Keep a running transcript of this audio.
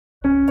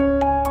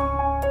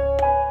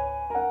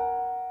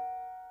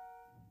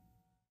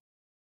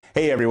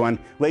Hey everyone,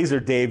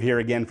 Laser Dave here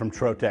again from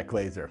Trotec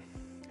Laser.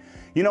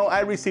 You know, I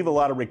receive a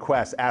lot of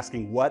requests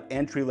asking what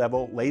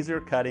entry-level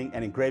laser cutting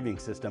and engraving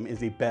system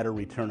is a better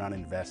return on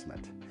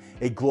investment.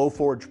 A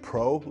Glowforge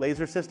Pro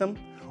laser system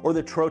or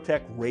the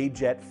Trotec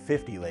Rayjet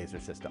 50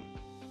 laser system.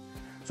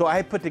 So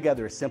I put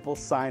together a simple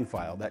sign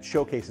file that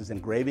showcases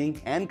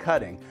engraving and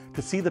cutting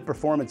to see the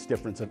performance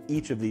difference of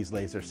each of these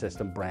laser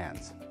system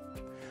brands.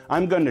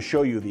 I'm going to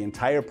show you the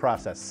entire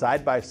process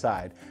side by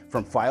side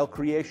from file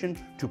creation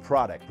to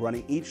product,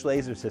 running each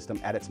laser system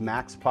at its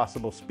max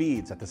possible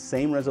speeds at the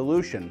same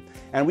resolution,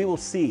 and we will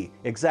see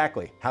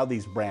exactly how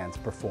these brands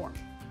perform.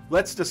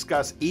 Let's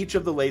discuss each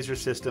of the laser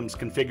system's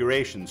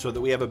configurations so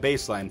that we have a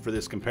baseline for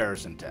this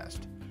comparison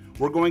test.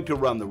 We're going to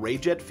run the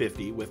Rayjet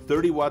 50 with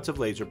 30 watts of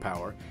laser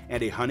power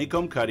and a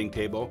honeycomb cutting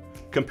table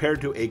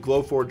compared to a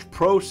Glowforge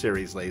Pro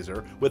series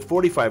laser with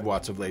 45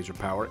 watts of laser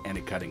power and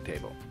a cutting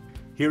table.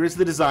 Here is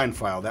the design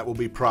file that will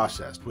be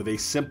processed with a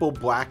simple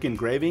black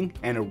engraving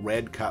and a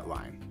red cut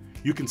line.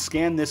 You can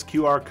scan this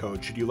QR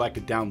code should you like to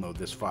download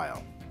this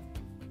file.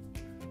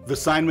 The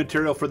sign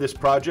material for this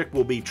project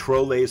will be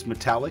Trollay's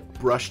metallic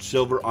brushed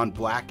silver on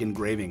black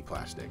engraving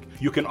plastic.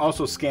 You can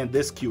also scan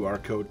this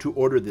QR code to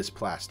order this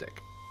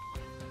plastic.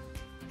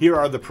 Here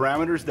are the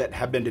parameters that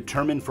have been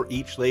determined for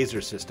each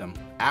laser system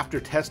after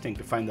testing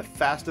to find the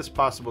fastest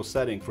possible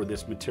setting for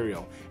this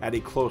material at a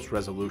close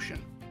resolution.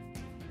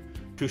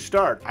 To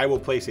start, I will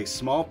place a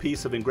small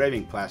piece of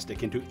engraving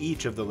plastic into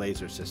each of the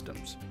laser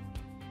systems.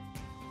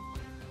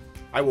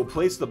 I will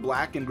place the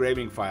black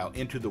engraving file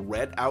into the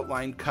red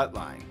outline cut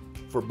line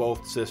for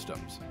both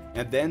systems,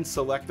 and then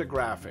select the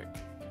graphic.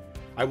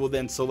 I will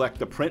then select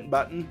the print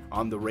button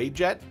on the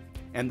Rayjet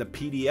and the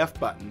PDF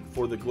button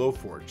for the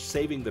Glowforge,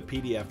 saving the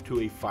PDF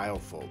to a file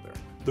folder.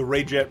 The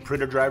Rayjet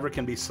printer driver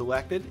can be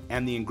selected,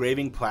 and the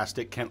engraving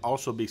plastic can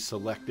also be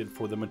selected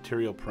for the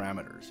material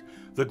parameters.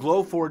 The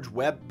Glowforge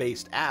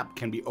web-based app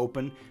can be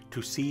opened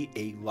to see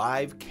a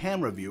live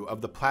camera view of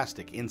the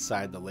plastic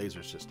inside the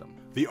laser system.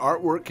 The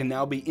artwork can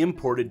now be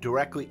imported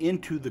directly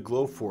into the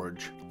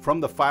Glowforge from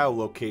the file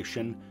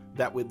location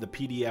that the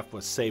PDF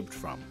was saved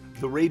from.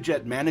 The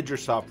Rayjet Manager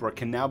software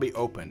can now be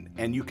opened,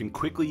 and you can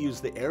quickly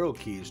use the arrow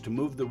keys to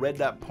move the red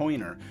dot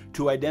pointer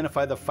to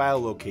identify the file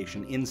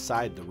location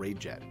inside the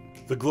Rayjet.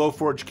 The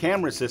Glowforge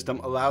camera system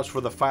allows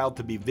for the file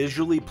to be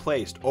visually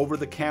placed over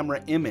the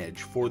camera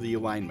image for the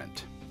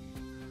alignment.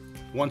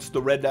 Once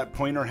the red dot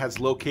pointer has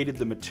located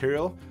the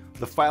material,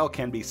 the file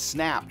can be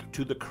snapped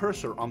to the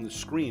cursor on the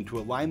screen to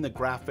align the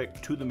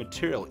graphic to the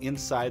material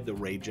inside the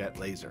Rayjet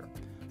laser.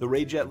 The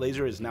Rayjet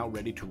laser is now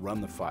ready to run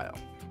the file.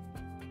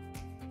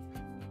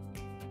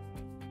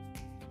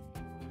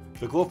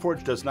 The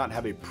Glowforge does not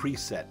have a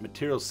preset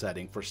material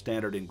setting for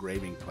standard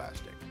engraving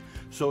plastic,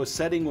 so a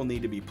setting will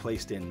need to be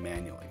placed in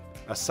manually,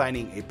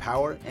 assigning a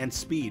power and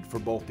speed for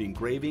both the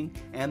engraving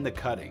and the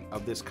cutting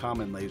of this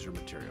common laser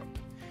material.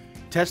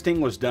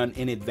 Testing was done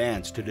in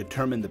advance to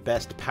determine the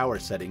best power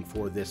setting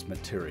for this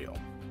material.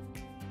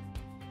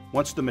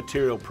 Once the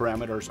material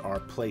parameters are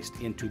placed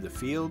into the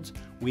fields,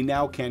 we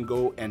now can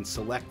go and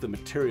select the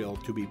material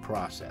to be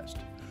processed.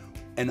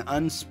 An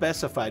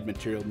unspecified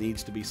material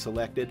needs to be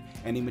selected,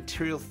 and a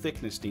material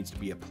thickness needs to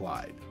be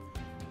applied.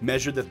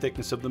 Measure the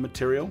thickness of the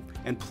material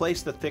and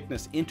place the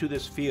thickness into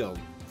this field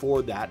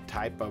for that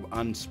type of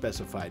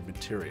unspecified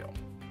material.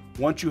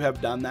 Once you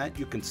have done that,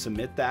 you can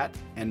submit that,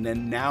 and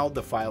then now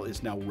the file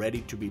is now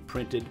ready to be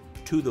printed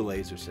to the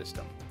laser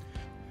system.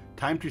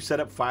 Time to set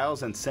up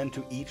files and send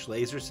to each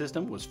laser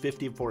system was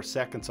 54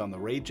 seconds on the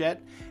Rayjet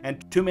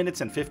and 2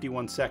 minutes and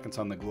 51 seconds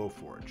on the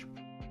Glowforge.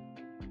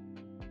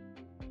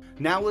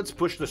 Now let's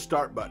push the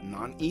start button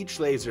on each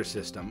laser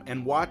system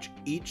and watch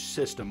each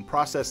system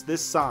process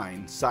this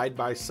sign side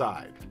by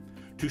side.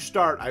 To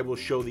start, I will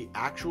show the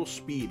actual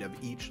speed of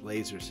each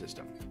laser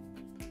system.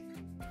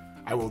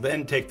 I will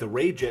then take the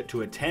Rayjet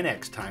to a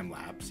 10x time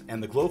lapse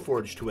and the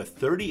Glowforge to a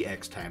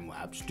 30x time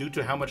lapse due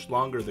to how much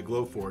longer the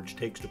Glowforge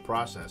takes to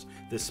process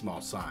this small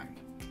sign.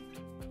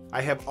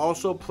 I have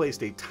also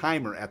placed a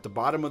timer at the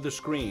bottom of the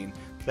screen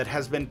that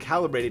has been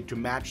calibrated to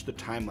match the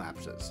time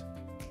lapses.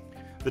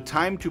 The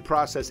time to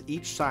process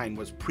each sign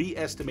was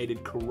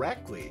pre-estimated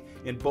correctly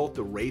in both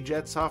the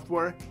Rayjet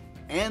software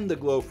and the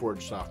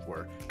Glowforge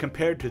software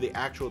compared to the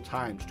actual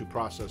times to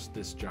process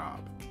this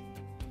job.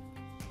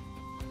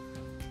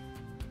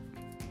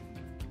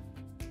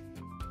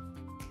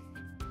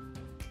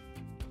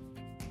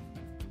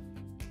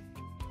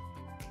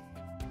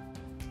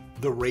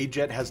 The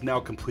Rayjet has now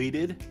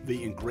completed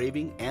the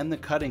engraving and the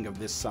cutting of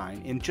this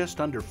sign in just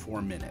under 4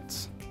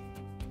 minutes.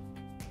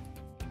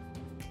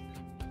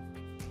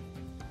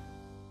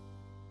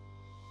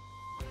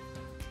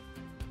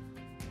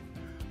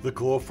 The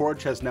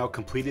Glowforge has now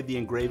completed the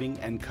engraving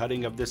and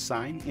cutting of this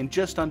sign in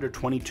just under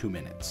 22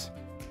 minutes.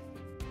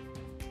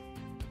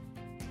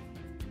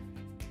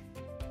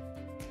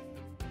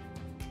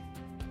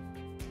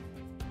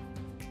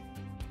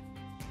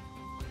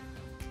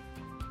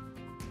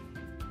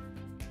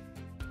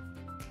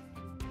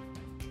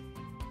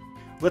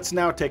 Let's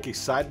now take a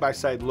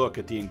side-by-side look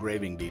at the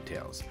engraving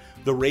details.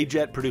 The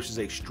Rayjet produces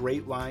a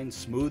straight line,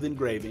 smooth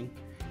engraving,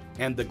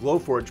 and the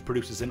Glowforge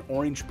produces an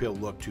orange peel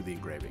look to the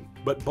engraving,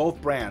 but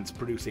both brands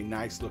produce a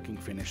nice looking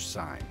finished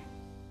sign.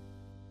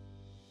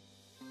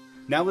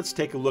 Now let's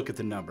take a look at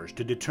the numbers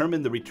to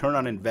determine the return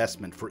on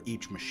investment for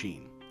each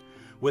machine.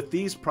 With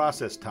these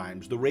process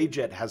times, the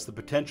Rayjet has the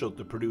potential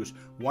to produce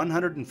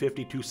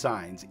 152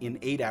 signs in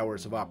 8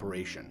 hours of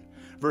operation,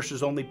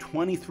 versus only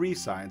 23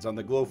 signs on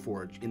the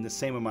Glowforge in the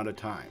same amount of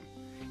time,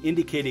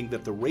 indicating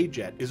that the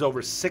Rayjet is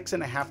over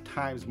 6.5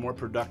 times more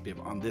productive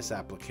on this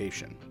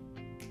application.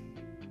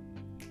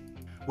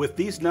 With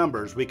these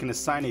numbers, we can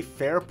assign a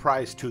fair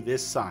price to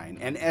this sign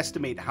and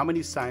estimate how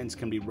many signs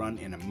can be run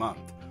in a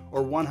month,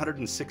 or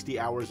 160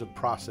 hours of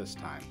process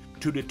time,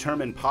 to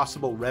determine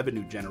possible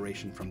revenue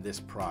generation from this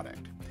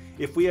product.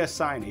 If we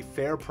assign a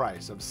fair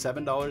price of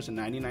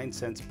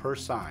 $7.99 per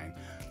sign,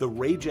 the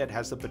Rayjet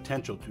has the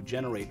potential to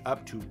generate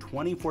up to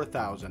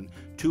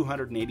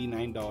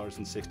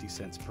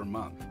 $24,289.60 per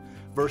month,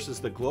 versus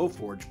the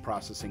Glowforge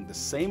processing the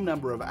same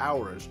number of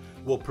hours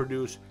will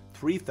produce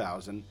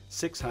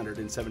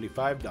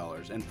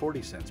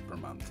 $3,675.40 per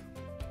month.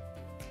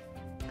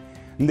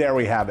 And there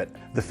we have it.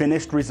 The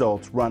finished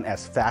results run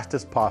as fast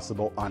as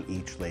possible on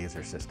each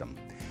laser system.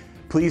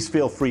 Please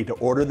feel free to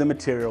order the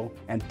material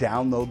and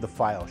download the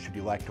file should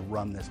you like to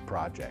run this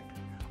project.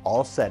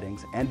 All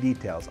settings and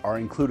details are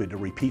included to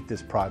repeat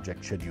this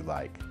project should you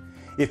like.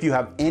 If you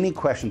have any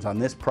questions on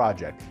this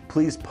project,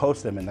 please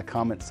post them in the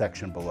comment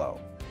section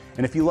below.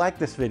 And if you like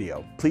this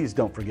video, please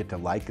don't forget to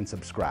like and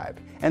subscribe,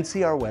 and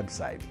see our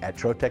website at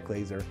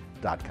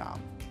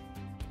troteclaser.com.